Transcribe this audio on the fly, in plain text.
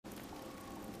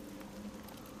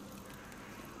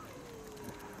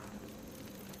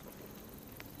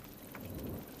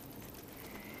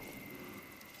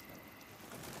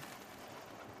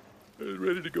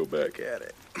ready to go back at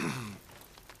it.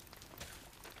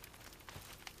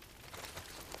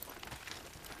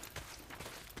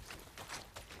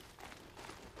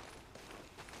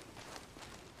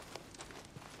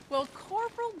 Well,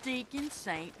 Corporal Deacon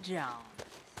St. John.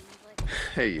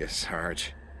 Hey, you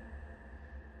Sarge.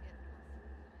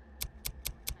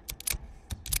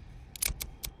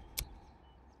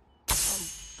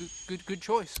 Good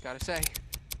choice, gotta say.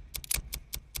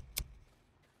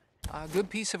 Good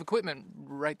piece of equipment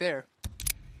right there.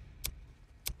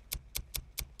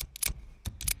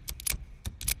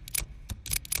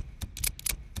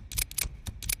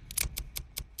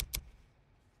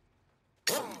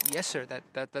 Yes, sir.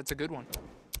 That's a good one.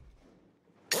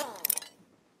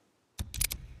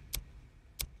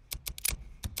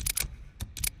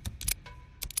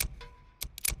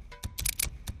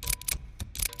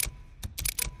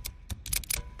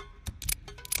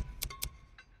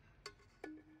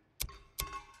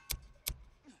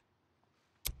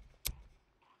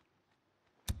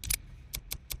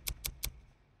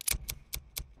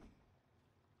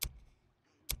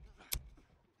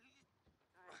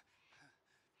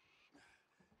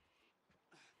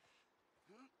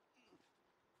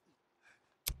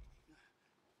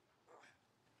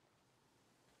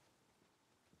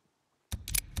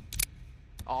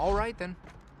 All right, then.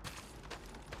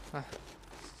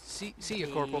 See you,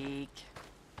 Corporal. Deke,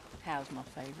 how's my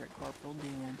favorite corporal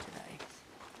doing today?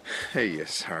 Hey, you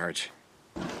Sarge.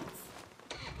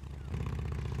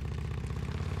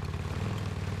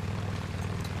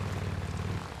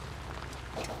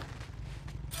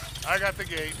 I got the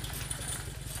gate.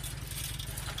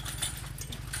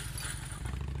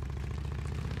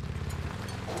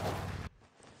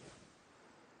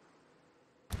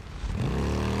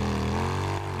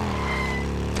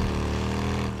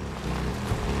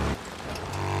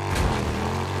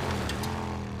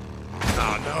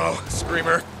 Oh, no.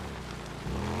 Screamer.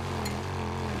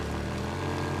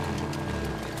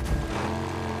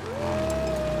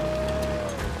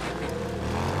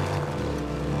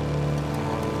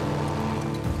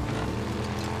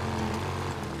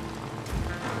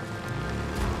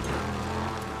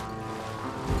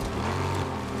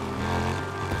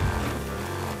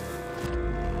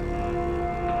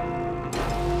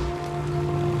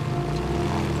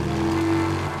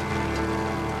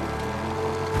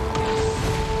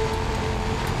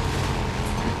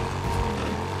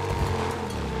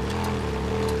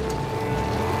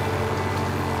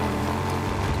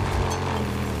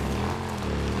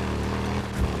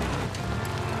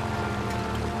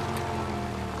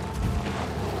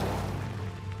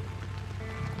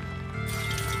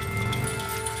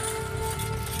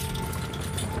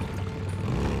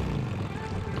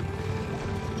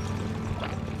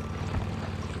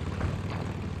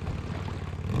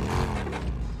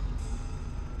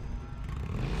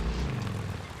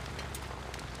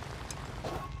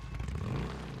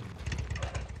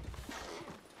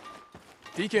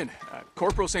 Deacon,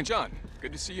 Corporal St. John.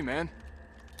 Good to see you, man.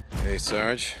 Hey,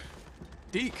 Sarge.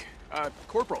 Deke,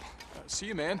 Corporal. See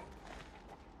you, man.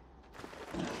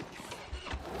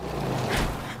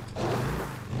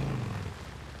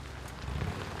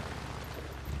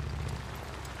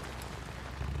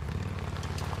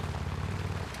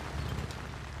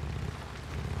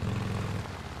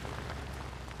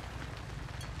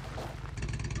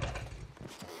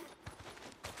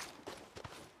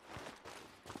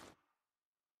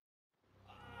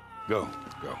 Go.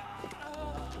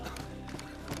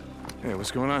 Hey,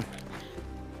 what's going on?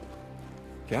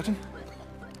 Captain?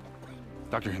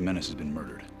 Dr. Jimenez has been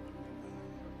murdered.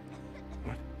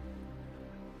 What?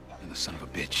 And the son of a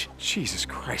bitch. Jesus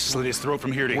Christ. Slit his throat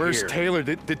from here to Where's here. Taylor?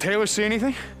 Did Taylor see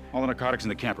anything? All the narcotics in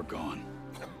the camp are gone.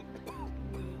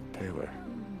 Taylor.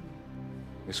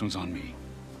 This one's on me.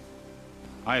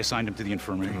 I assigned him to the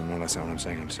infirmary. No, that's not what I'm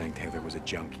saying. I'm saying Taylor was a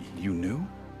junkie. You knew?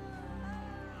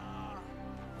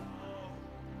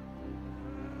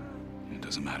 It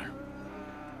doesn't matter.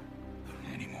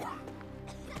 Anymore.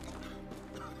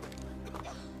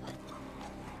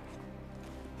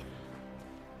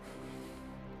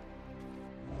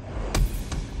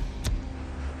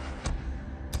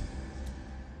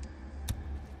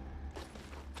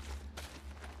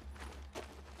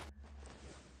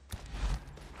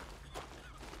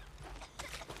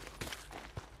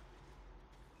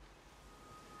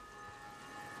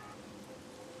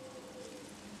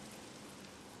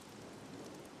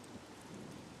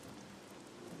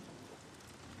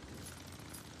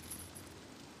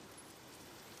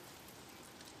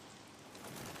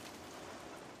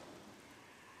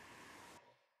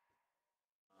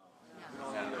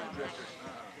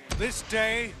 This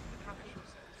day,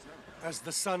 as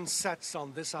the sun sets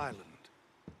on this island,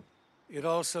 it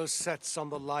also sets on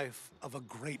the life of a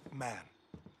great man.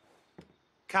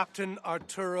 Captain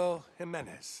Arturo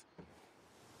Jimenez,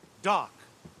 Doc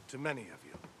to many of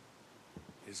you,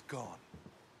 is gone.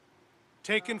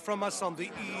 Taken from us on the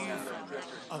eve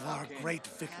of our great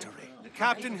victory.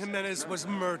 Captain Jimenez was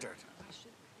murdered,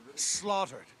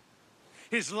 slaughtered,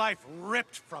 his life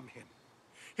ripped from him.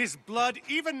 His blood,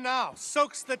 even now,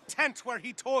 soaks the tent where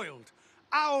he toiled,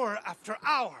 hour after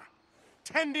hour,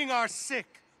 tending our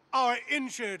sick, our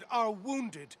injured, our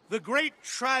wounded. The great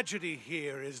tragedy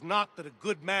here is not that a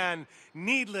good man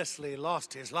needlessly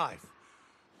lost his life,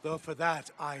 though for that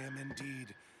I am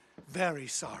indeed very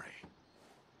sorry.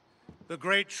 The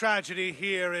great tragedy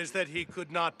here is that he could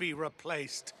not be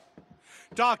replaced.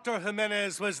 Dr.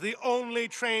 Jimenez was the only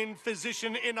trained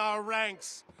physician in our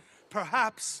ranks,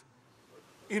 perhaps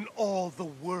in all the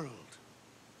world.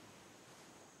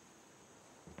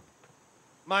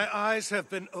 My eyes have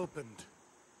been opened.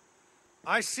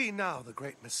 I see now the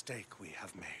great mistake we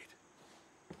have made.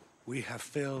 We have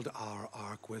filled our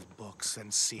ark with books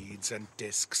and seeds and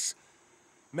discs.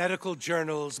 Medical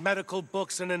journals, medical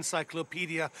books, and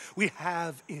encyclopedia we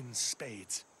have in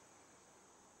spades.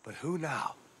 But who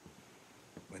now,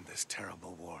 when this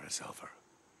terrible war is over,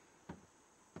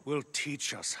 will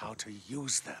teach us how to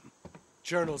use them?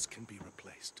 Journals can be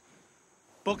replaced.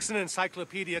 Books and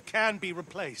encyclopedia can be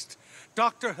replaced.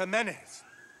 Dr. Jimenez,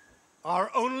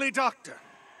 our only doctor,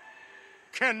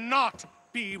 cannot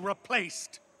be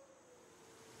replaced.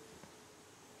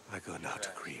 I go now to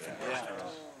grieve in private.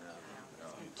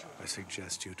 I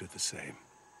suggest you do the same.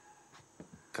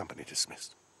 Company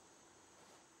dismissed.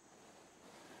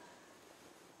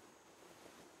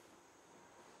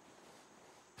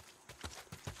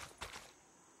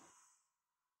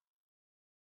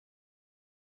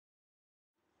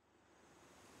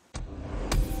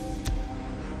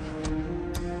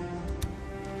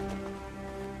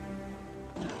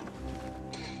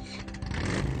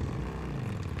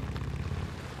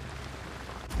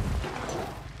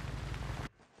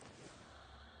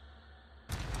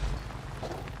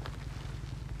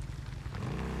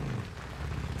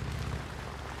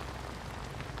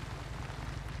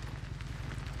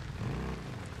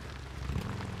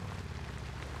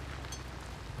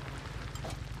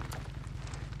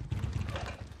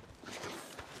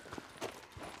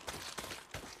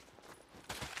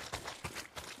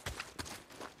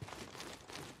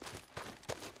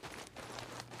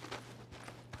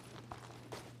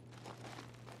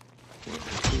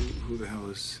 Who the hell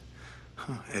is...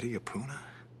 Eddie Apuna?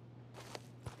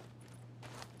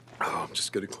 Oh, I'm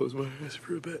just gonna close my eyes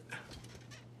for a bit.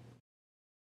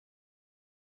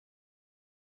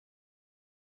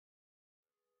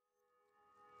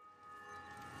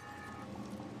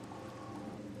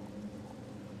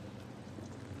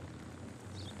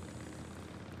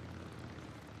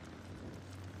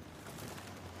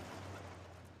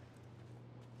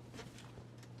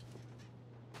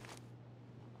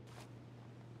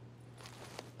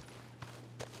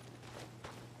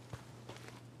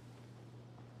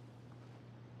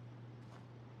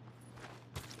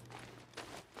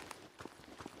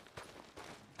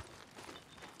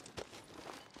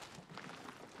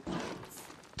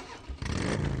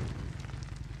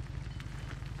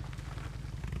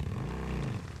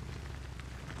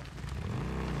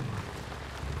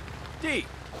 D,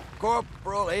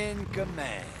 Corporal in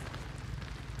command.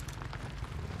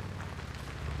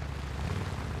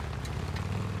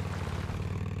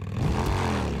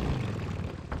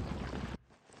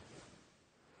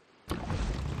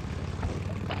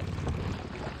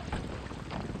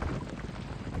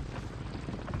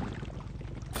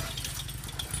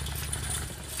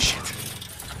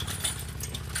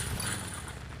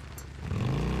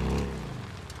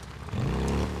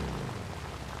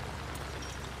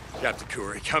 Captain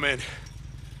Curry, come in.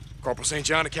 Corporal St.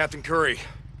 John to Captain Curry.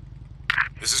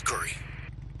 This is Curry.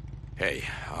 Hey,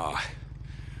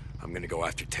 I'm gonna go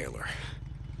after Taylor.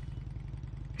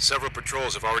 Several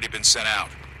patrols have already been sent out.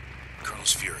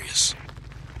 Colonel's furious.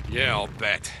 Yeah, I'll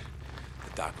bet.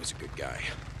 The doc was a good guy.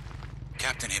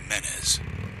 Captain Jimenez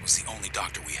was the only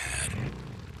doctor we had.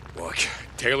 Look,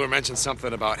 Taylor mentioned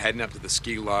something about heading up to the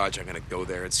ski lodge. I'm gonna go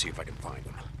there and see if I can find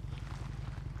him.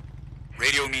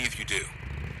 Radio me if you do.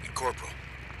 And Corporal,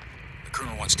 the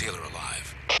Colonel wants Taylor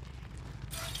alive.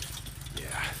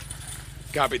 Yeah.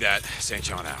 Copy that. St.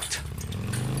 John out.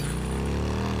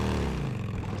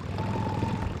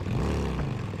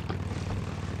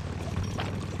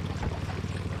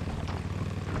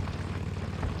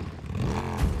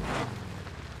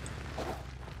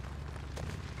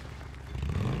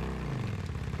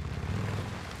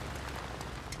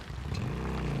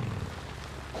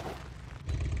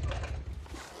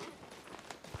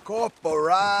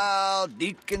 Corporal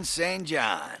Deacon St.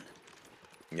 John.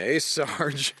 Hey,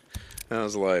 Sarge.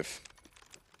 How's life?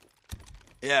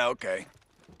 Yeah, okay.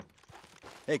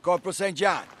 Hey, Corporal St.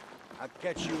 John. I'll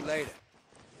catch you later.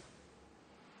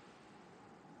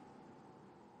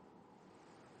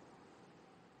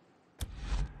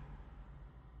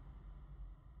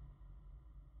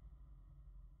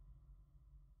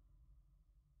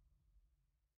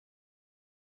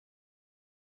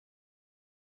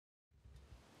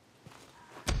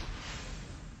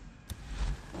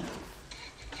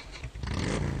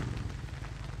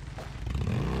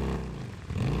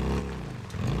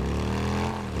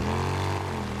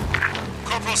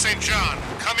 Corporal St. John,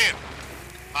 come in.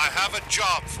 I have a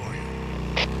job for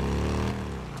you.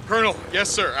 Colonel, yes,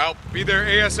 sir. I'll be there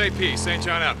ASAP. St.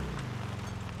 John out.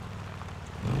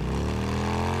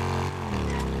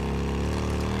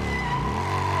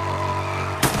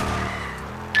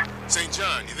 St.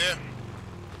 John, you there?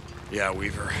 Yeah,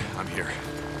 Weaver. I'm here.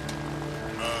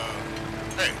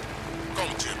 Hey, call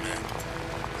me Jim, man.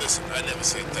 Listen, I never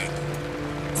said thank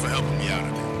you for helping me out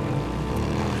of there.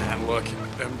 And look,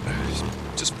 I'm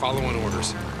just following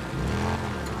orders. Well,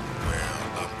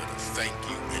 I'm gonna thank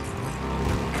you anyway.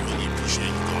 I really appreciate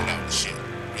you going out and shit,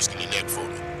 risking your neck for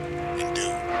me. And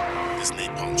dude, this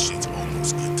napalm shit's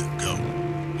almost good to go.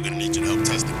 We're gonna need you to help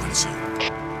test it pretty soon.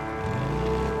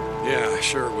 Yeah,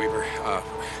 sure, Weaver.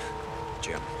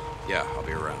 Jim. Yeah, I'll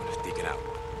be around. Deacon out.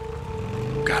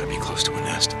 Gotta be close to a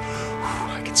nest.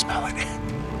 I can smell it.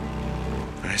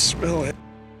 I smell it.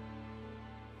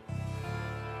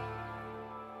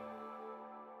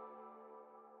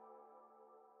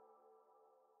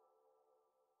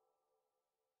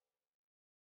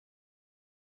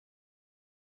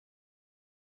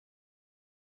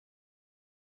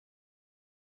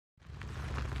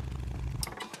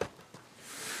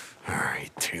 All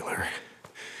right, Taylor.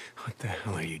 What the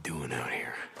hell are you doing out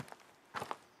here?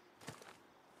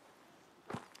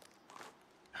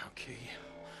 Okay,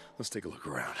 let's take a look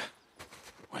around.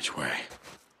 Which way?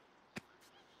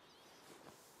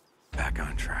 Back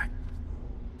on track.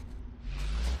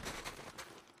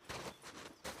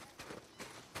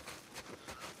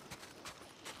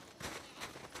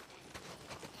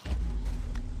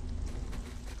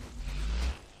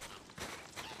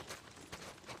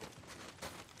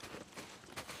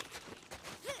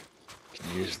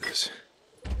 Can use this.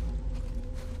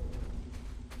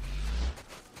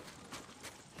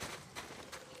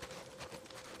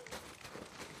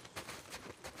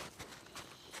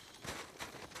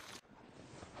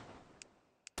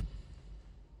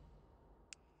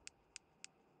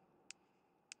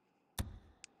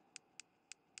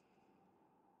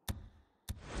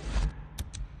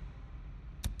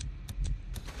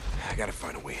 I gotta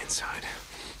find a way inside.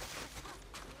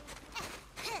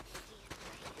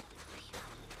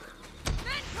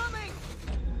 Men coming!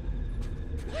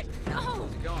 What? No!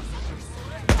 How's it going?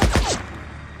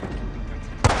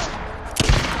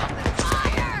 Open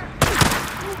fire!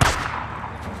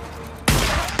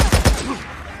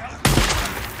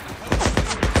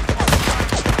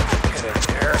 Get in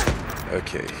there.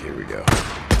 Okay, here we go.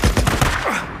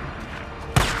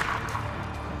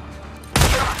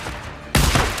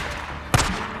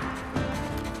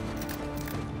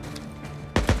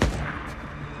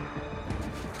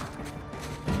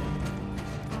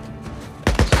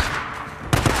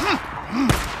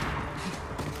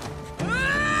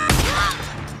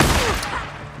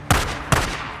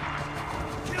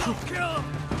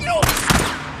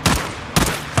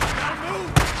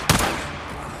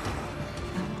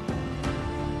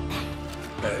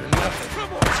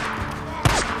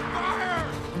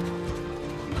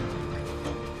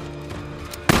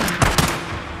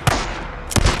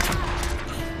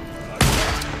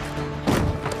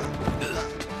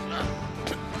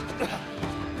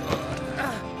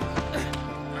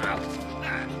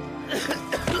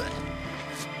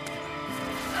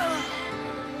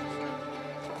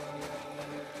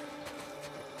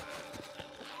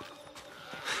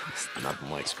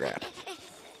 Nothing like scrap.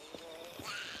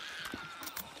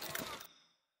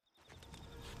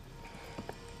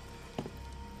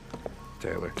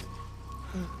 Taylor.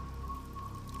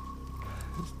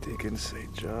 Deacon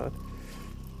St. John.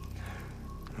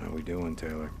 How we doing,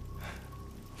 Taylor?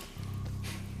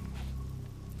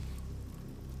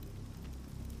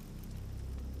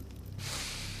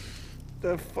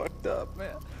 That fucked up,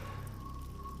 man.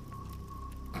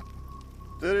 I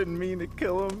didn't mean to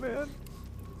kill him, man.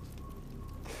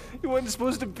 He wasn't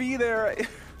supposed to be there.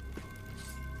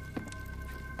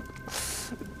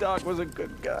 The doc was a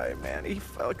good guy, man. He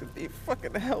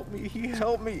fucking helped me. He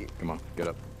helped me. Come on, get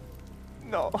up.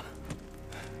 No.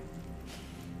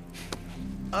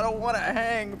 I don't want to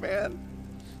hang, man.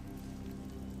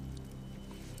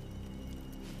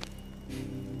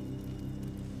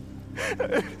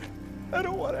 I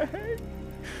don't want to hang.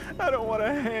 I don't want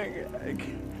to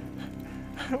hang.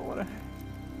 I don't want to.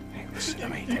 Hey, listen to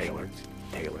me, Taylor.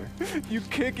 Taylor. You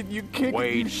kick and you kick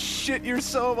Wade. and you shit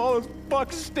yourself. All those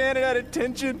fucks standing at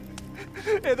attention,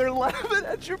 and they're laughing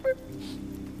at you.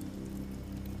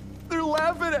 They're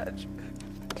laughing at you.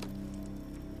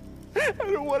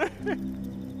 I don't want to.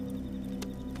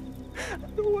 I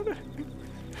don't want to.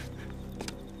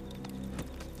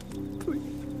 Please,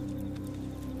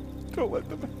 don't let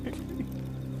them hang me.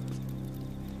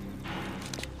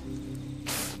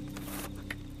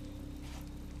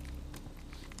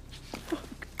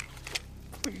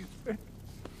 Please, man.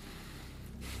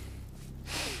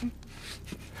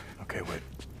 Okay, wait.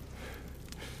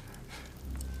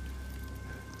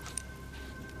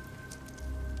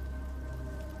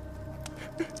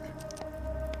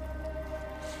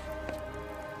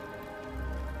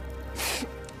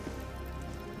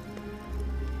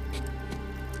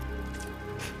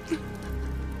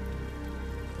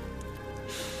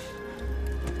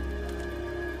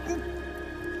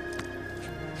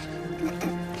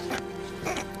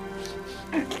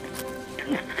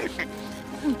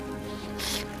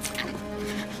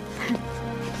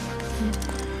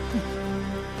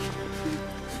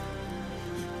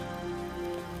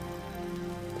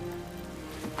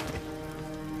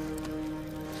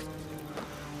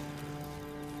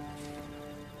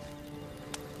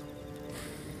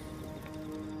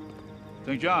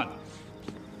 St. John.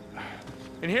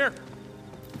 In here.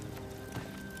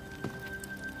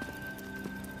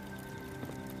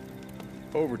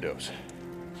 Overdose.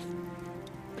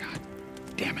 God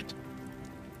damn it.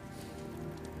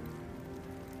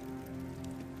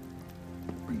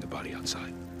 Bring the body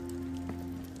outside.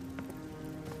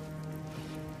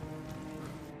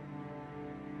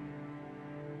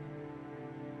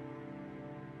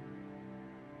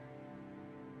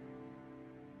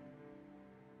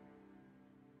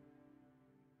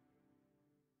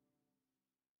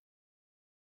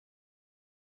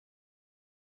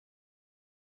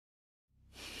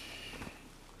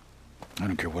 I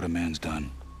don't care what a man's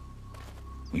done.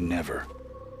 We never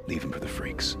leave him for the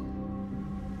freaks.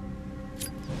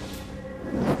 I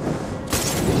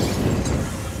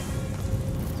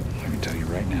can tell you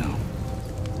right now,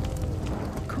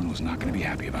 the Colonel's not going to be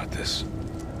happy about this.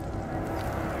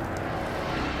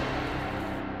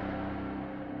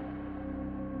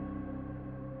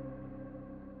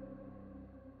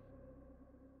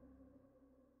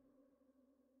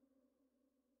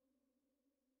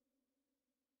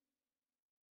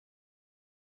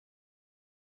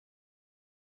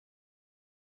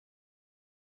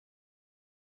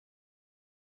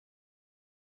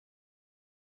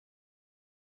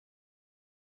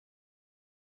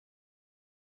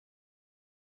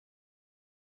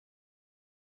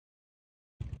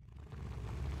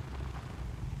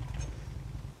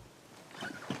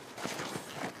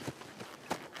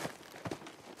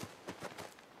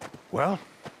 Well,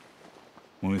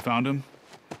 When we found him,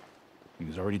 he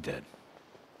was already dead.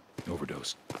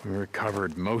 Overdosed. We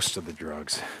recovered most of the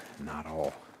drugs, not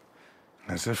all.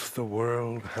 as if the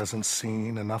world hasn't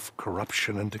seen enough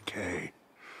corruption and decay.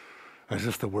 As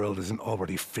if the world isn't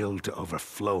already filled to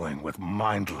overflowing with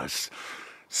mindless,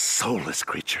 soulless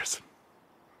creatures.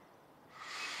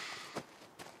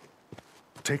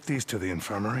 Take these to the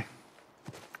infirmary.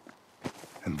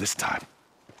 And this time,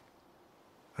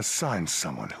 assign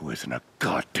someone who isn't a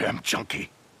goddamn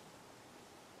junkie.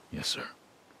 Yes, sir.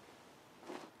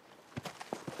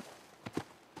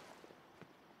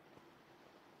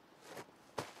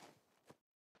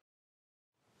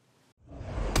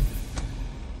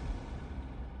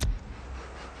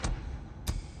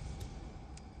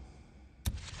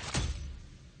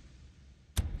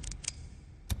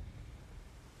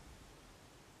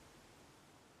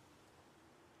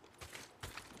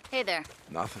 Hey there.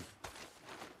 Nothing.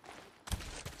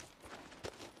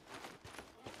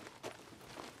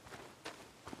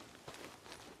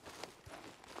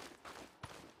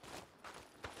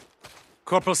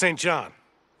 Corporal St. John,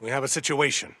 we have a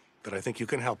situation that I think you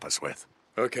can help us with.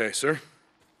 Okay, sir.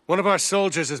 One of our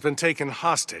soldiers has been taken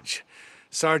hostage.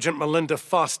 Sergeant Melinda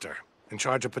Foster, in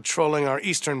charge of patrolling our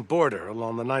eastern border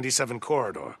along the 97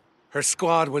 corridor. Her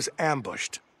squad was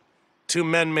ambushed. 2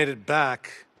 men made it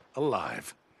back,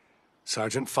 alive.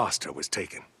 Sergeant Foster was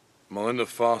taken. Melinda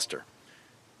Foster.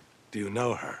 Do you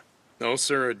know her? No,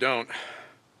 sir, I don't.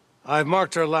 I've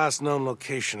marked her last known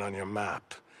location on your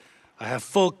map. I have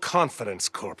full confidence,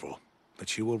 Corporal,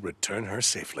 that you will return her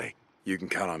safely. You can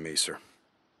count on me, sir.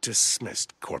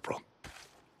 Dismissed, Corporal.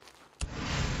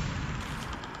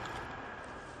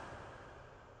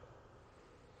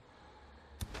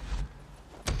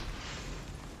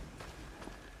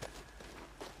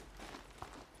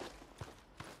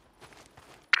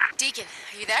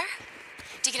 You there?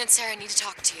 Deacon and Sarah need to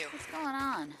talk to you. What's going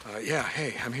on? Yeah,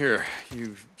 hey, I'm here.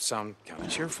 You sound kind of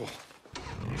cheerful.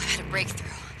 I've had a breakthrough.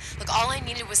 Look, all I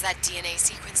needed was that DNA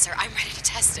sequencer. I'm ready to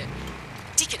test it.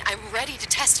 Deacon, I'm ready to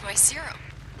test my serum.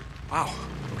 Wow,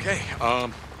 okay.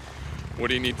 What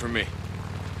do you need from me?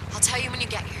 I'll tell you when you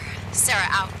get here. Sarah,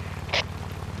 out.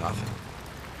 Nothing.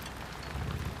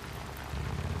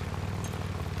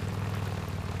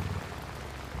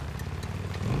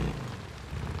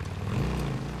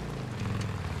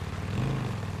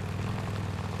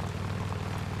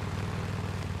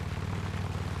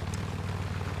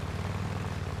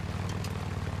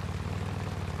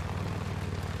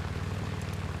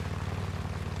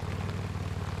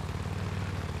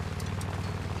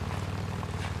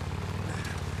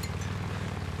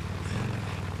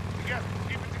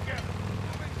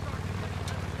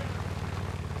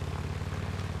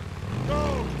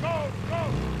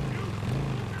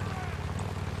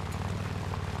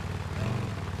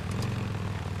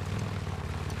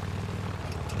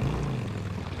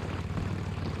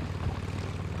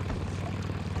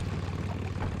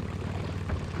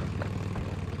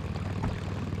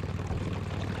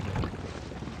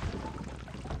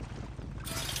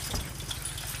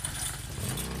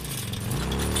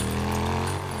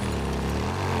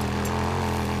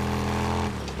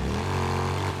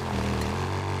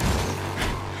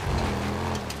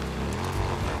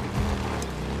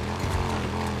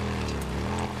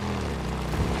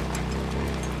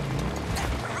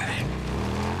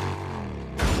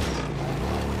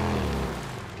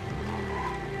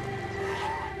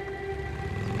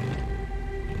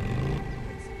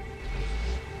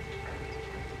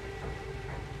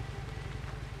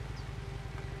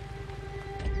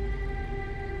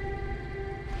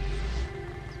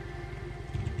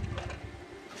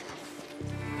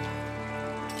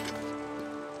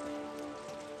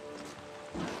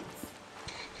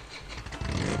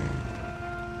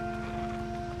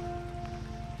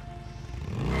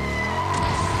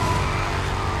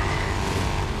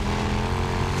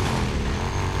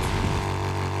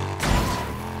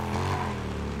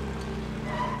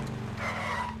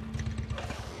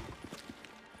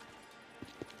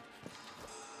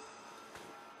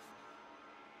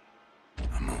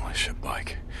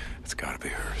 Bike. It's gotta be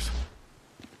hers.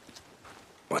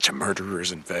 Bunch of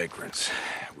murderers and vagrants.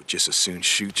 Would just as soon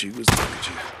shoot you as look at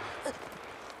you.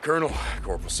 Colonel,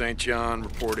 Corporal St. John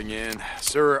reporting in.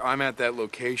 Sir, I'm at that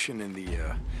location and the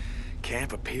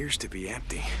camp appears to be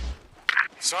empty.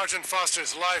 Sergeant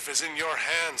Foster's life is in your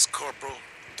hands, Corporal.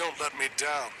 Don't let me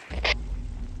down.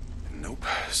 Nope,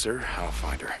 sir. I'll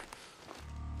find her.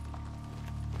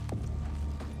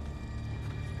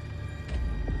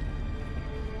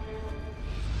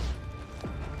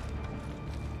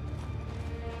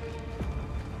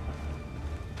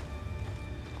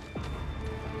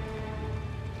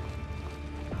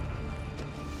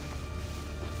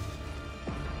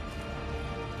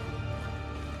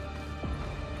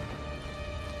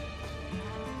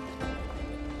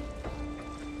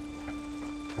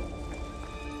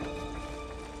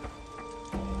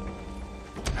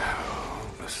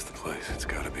 This is the place it's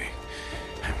gotta be.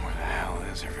 And where the hell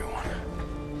is everyone?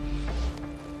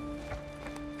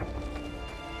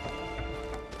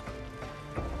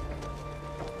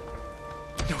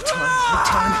 No time, no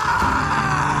time.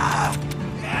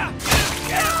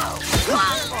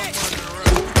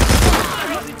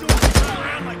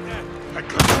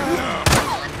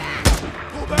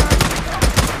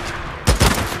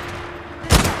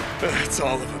 That's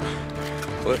all of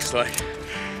them. Looks like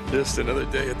just another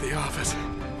day at the office.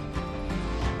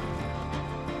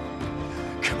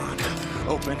 Come on.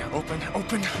 Open, open,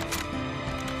 open.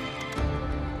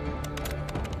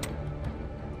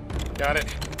 Got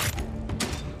it.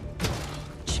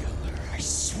 Killer, I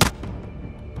swear.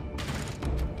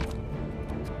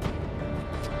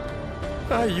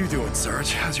 How you doing,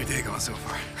 Sarge? How's your day going so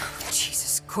far?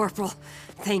 Jesus, Corporal,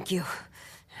 thank you.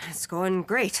 It's going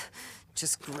great.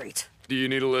 Just great. Do you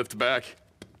need a lift back?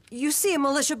 You see a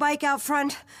militia bike out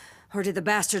front? Or did the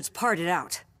bastards part it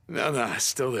out? No, it's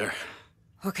still there.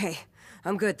 Okay,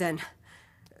 I'm good then.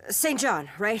 St. John,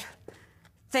 right?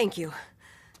 Thank you.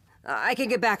 I can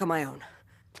get back on my own.